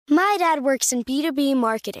My dad works in B2B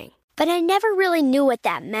marketing, but I never really knew what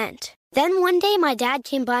that meant. Then one day my dad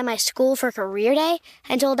came by my school for career day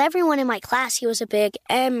and told everyone in my class he was a big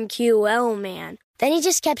MQL man. Then he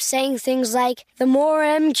just kept saying things like, the more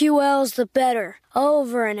MQLs, the better,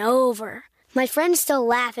 over and over. My friends still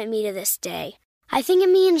laugh at me to this day. I think it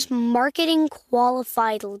means marketing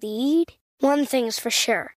qualified lead. One thing's for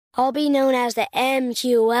sure, I'll be known as the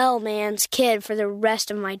MQL man's kid for the rest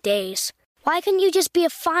of my days. Why couldn't you just be a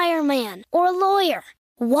fireman or a lawyer?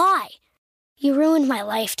 Why? You ruined my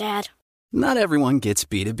life, Dad. Not everyone gets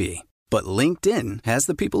B2B, but LinkedIn has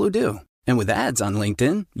the people who do. And with ads on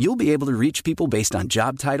LinkedIn, you'll be able to reach people based on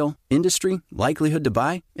job title, industry, likelihood to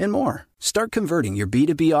buy, and more. Start converting your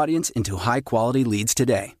B2B audience into high-quality leads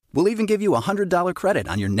today. We'll even give you a $100 credit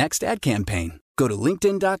on your next ad campaign. Go to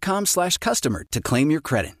linkedin.com/customer to claim your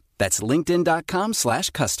credit. That's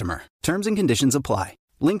linkedin.com/customer. Terms and conditions apply.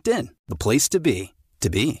 LinkedIn, the place to be, to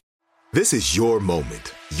be. This is your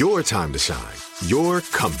moment, your time to shine, your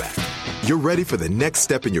comeback. You're ready for the next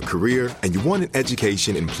step in your career, and you want an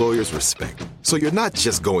education employers respect. So you're not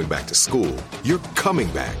just going back to school, you're coming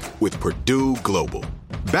back with Purdue Global.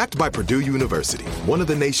 Backed by Purdue University, one of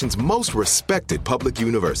the nation's most respected public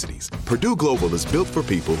universities, Purdue Global is built for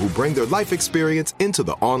people who bring their life experience into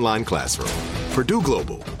the online classroom. Purdue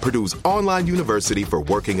Global, Purdue's online university for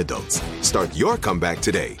working adults. Start your comeback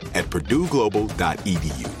today at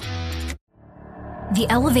purdueglobal.edu. The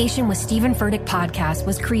Elevation with Stephen Furtick podcast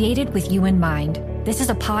was created with you in mind. This is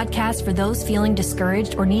a podcast for those feeling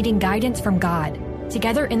discouraged or needing guidance from God.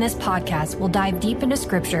 Together in this podcast, we'll dive deep into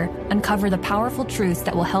Scripture, uncover the powerful truths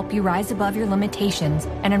that will help you rise above your limitations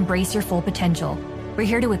and embrace your full potential. We're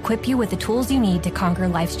here to equip you with the tools you need to conquer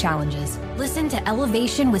life's challenges. Listen to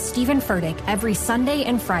Elevation with Stephen Furtick every Sunday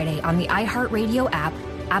and Friday on the iHeartRadio app,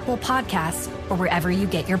 Apple Podcasts, or wherever you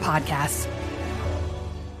get your podcasts.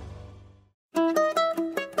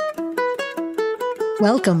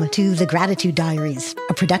 Welcome to The Gratitude Diaries,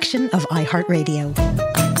 a production of iHeartRadio.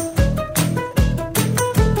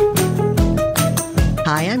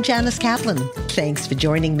 Hi, I'm Janice Kaplan. Thanks for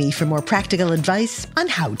joining me for more practical advice on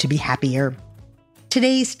how to be happier.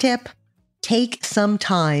 Today's tip, take some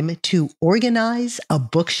time to organize a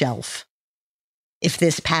bookshelf. If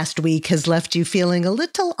this past week has left you feeling a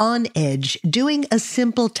little on edge, doing a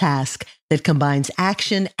simple task that combines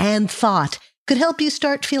action and thought could help you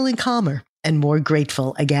start feeling calmer and more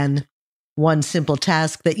grateful again. One simple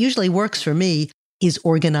task that usually works for me is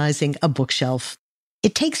organizing a bookshelf.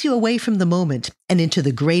 It takes you away from the moment and into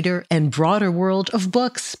the greater and broader world of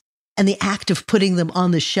books. And the act of putting them on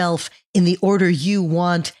the shelf in the order you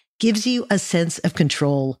want gives you a sense of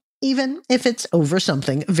control, even if it's over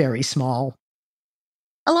something very small.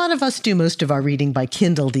 A lot of us do most of our reading by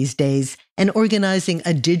Kindle these days, and organizing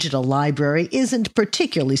a digital library isn't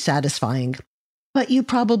particularly satisfying. But you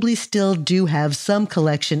probably still do have some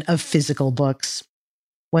collection of physical books.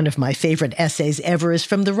 One of my favorite essays ever is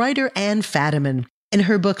from the writer Anne Fadiman in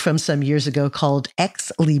her book from some years ago called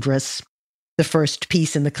Ex Libris. The first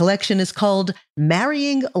piece in the collection is called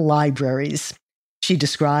Marrying Libraries. She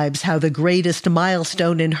describes how the greatest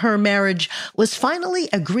milestone in her marriage was finally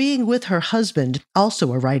agreeing with her husband,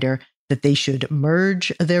 also a writer, that they should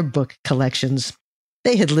merge their book collections.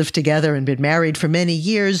 They had lived together and been married for many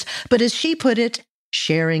years, but as she put it,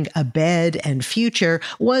 sharing a bed and future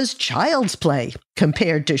was child's play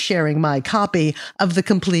compared to sharing my copy of the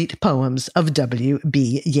complete poems of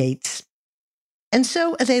W.B. Yeats. And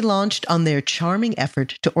so they launched on their charming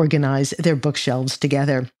effort to organize their bookshelves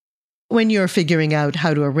together. When you're figuring out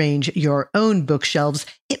how to arrange your own bookshelves,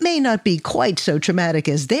 it may not be quite so traumatic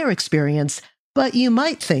as their experience, but you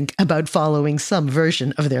might think about following some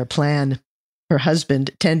version of their plan. Her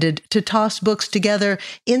husband tended to toss books together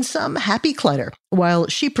in some happy clutter, while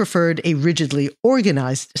she preferred a rigidly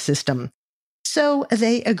organized system. So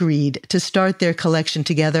they agreed to start their collection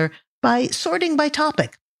together by sorting by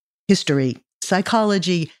topic: history,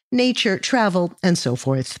 psychology, nature, travel, and so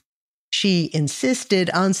forth. She insisted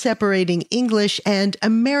on separating English and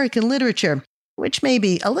American literature, which may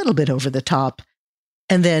be a little bit over the top.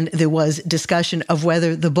 And then there was discussion of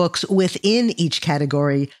whether the books within each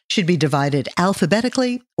category should be divided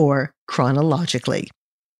alphabetically or chronologically.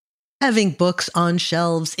 Having books on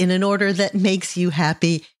shelves in an order that makes you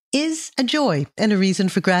happy is a joy and a reason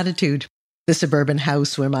for gratitude. The suburban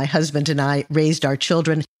house where my husband and I raised our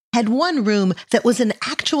children had one room that was an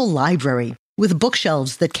actual library with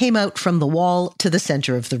bookshelves that came out from the wall to the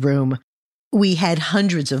center of the room. We had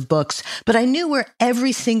hundreds of books, but I knew where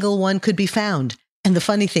every single one could be found. And the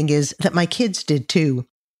funny thing is that my kids did too.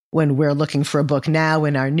 When we're looking for a book now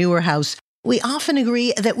in our newer house, We often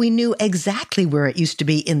agree that we knew exactly where it used to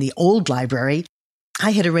be in the old library.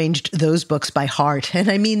 I had arranged those books by heart, and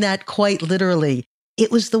I mean that quite literally. It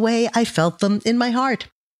was the way I felt them in my heart.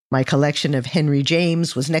 My collection of Henry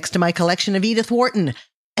James was next to my collection of Edith Wharton.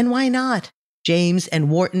 And why not? James and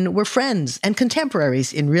Wharton were friends and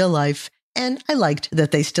contemporaries in real life, and I liked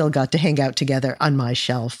that they still got to hang out together on my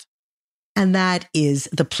shelf. And that is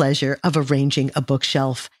the pleasure of arranging a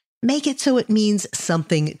bookshelf. Make it so it means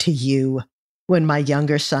something to you. When my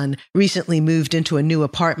younger son recently moved into a new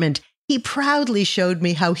apartment, he proudly showed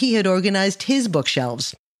me how he had organized his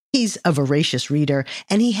bookshelves. He's a voracious reader,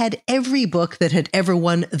 and he had every book that had ever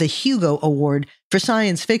won the Hugo Award for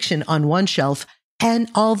science fiction on one shelf and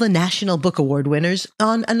all the National Book Award winners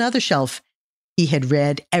on another shelf. He had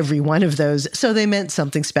read every one of those, so they meant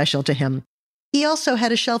something special to him. He also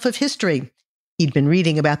had a shelf of history. He'd been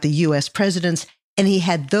reading about the U.S. presidents, and he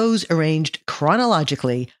had those arranged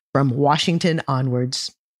chronologically from Washington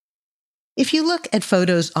onwards. If you look at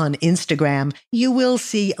photos on Instagram, you will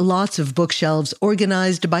see lots of bookshelves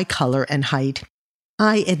organized by color and height.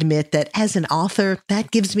 I admit that as an author,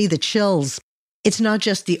 that gives me the chills. It's not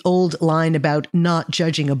just the old line about not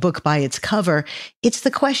judging a book by its cover. It's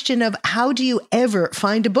the question of how do you ever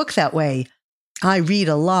find a book that way? I read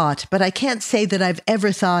a lot, but I can't say that I've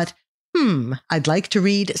ever thought, I'd like to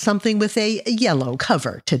read something with a yellow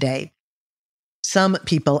cover today. Some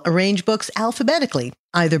people arrange books alphabetically,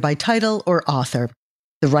 either by title or author.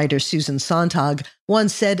 The writer Susan Sontag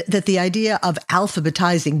once said that the idea of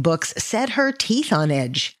alphabetizing books set her teeth on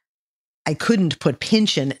edge. I couldn't put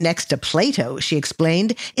Pynchon next to Plato, she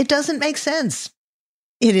explained. It doesn't make sense.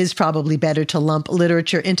 It is probably better to lump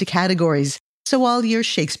literature into categories, so all your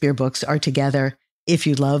Shakespeare books are together. If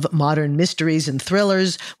you love modern mysteries and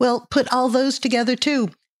thrillers, well, put all those together too.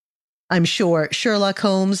 I'm sure Sherlock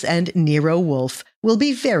Holmes and Nero Wolfe will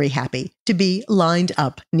be very happy to be lined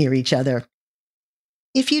up near each other.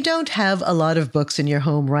 If you don't have a lot of books in your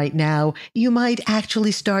home right now, you might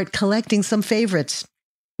actually start collecting some favorites.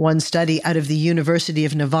 One study out of the University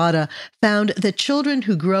of Nevada found that children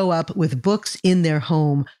who grow up with books in their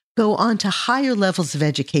home go on to higher levels of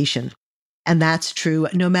education. And that's true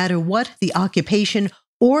no matter what the occupation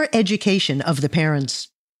or education of the parents.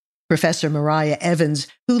 Professor Mariah Evans,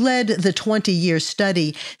 who led the 20-year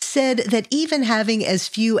study, said that even having as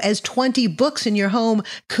few as 20 books in your home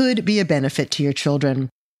could be a benefit to your children.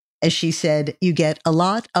 As she said, you get a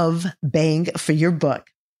lot of bang for your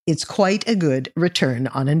buck. It's quite a good return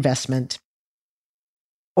on investment.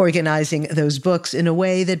 Organizing those books in a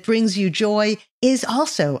way that brings you joy is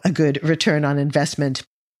also a good return on investment.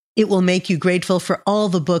 It will make you grateful for all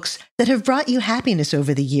the books that have brought you happiness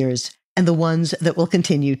over the years and the ones that will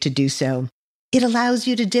continue to do so. It allows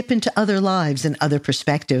you to dip into other lives and other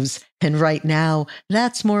perspectives, and right now,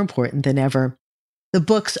 that's more important than ever. The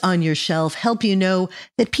books on your shelf help you know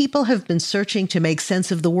that people have been searching to make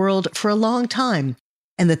sense of the world for a long time,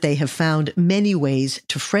 and that they have found many ways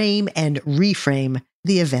to frame and reframe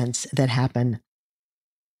the events that happen.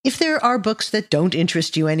 If there are books that don't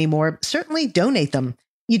interest you anymore, certainly donate them.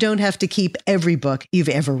 You don't have to keep every book you've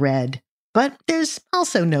ever read. But there's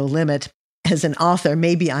also no limit. As an author,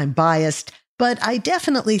 maybe I'm biased, but I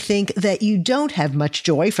definitely think that you don't have much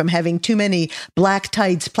joy from having too many black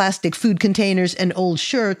tights, plastic food containers, and old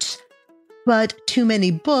shirts. But too many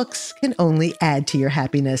books can only add to your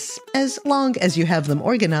happiness, as long as you have them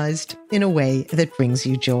organized in a way that brings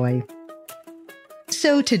you joy.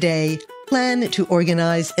 So today, plan to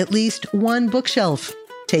organize at least one bookshelf.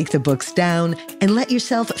 Take the books down and let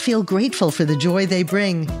yourself feel grateful for the joy they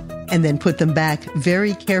bring, and then put them back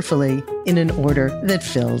very carefully in an order that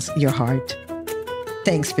fills your heart.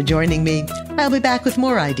 Thanks for joining me. I'll be back with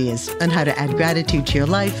more ideas on how to add gratitude to your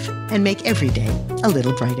life and make every day a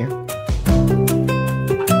little brighter.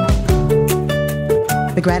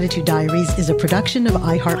 The Gratitude Diaries is a production of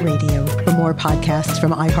iHeartRadio. For more podcasts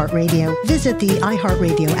from iHeartRadio, visit the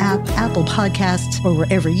iHeartRadio app, Apple Podcasts, or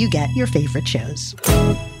wherever you get your favorite shows.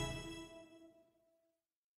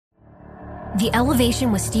 The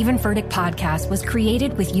Elevation with Stephen Furtick podcast was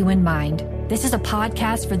created with you in mind. This is a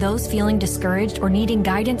podcast for those feeling discouraged or needing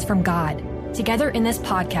guidance from God. Together in this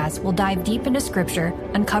podcast, we'll dive deep into Scripture,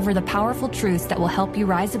 uncover the powerful truths that will help you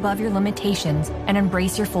rise above your limitations and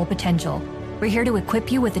embrace your full potential. We're here to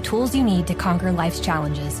equip you with the tools you need to conquer life's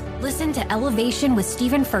challenges. Listen to Elevation with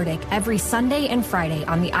Stephen Furtick every Sunday and Friday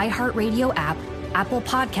on the iHeartRadio app, Apple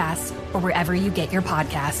Podcasts, or wherever you get your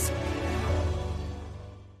podcasts.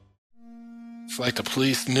 It's like the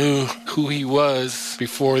police knew who he was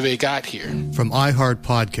before they got here. From iHeart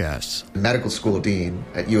Podcasts. The medical school dean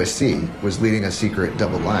at USC was leading a secret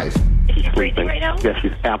double life. She's breathing right now? Yes,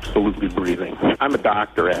 she's absolutely breathing. I'm a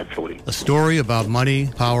doctor, actually. A story about money,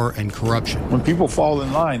 power, and corruption. When people fall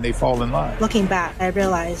in line, they fall in line. Looking back, I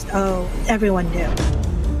realized, everyone knew.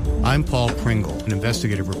 I'm Paul Pringle, an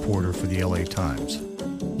investigative reporter for the LA Times.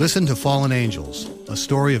 Listen to Fallen Angels, a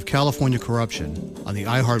story of California corruption on the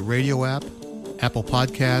iHeartRadio app, Apple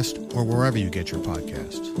Podcast, or wherever you get your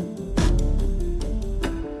podcasts.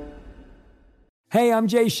 Hey, I'm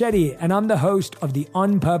Jay Shetty, and I'm the host of the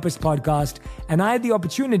On Purpose podcast, and I had the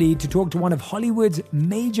opportunity to talk to one of Hollywood's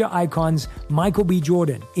major icons, Michael B.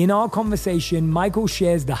 Jordan. In our conversation, Michael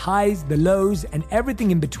shares the highs, the lows, and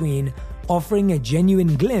everything in between, offering a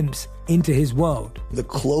genuine glimpse into his world. The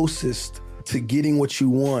closest to getting what you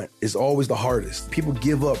want is always the hardest. People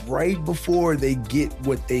give up right before they get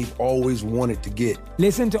what they've always wanted to get.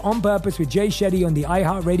 Listen to On Purpose with Jay Shetty on the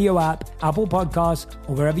iHeartRadio app, Apple Podcasts,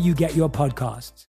 or wherever you get your podcasts.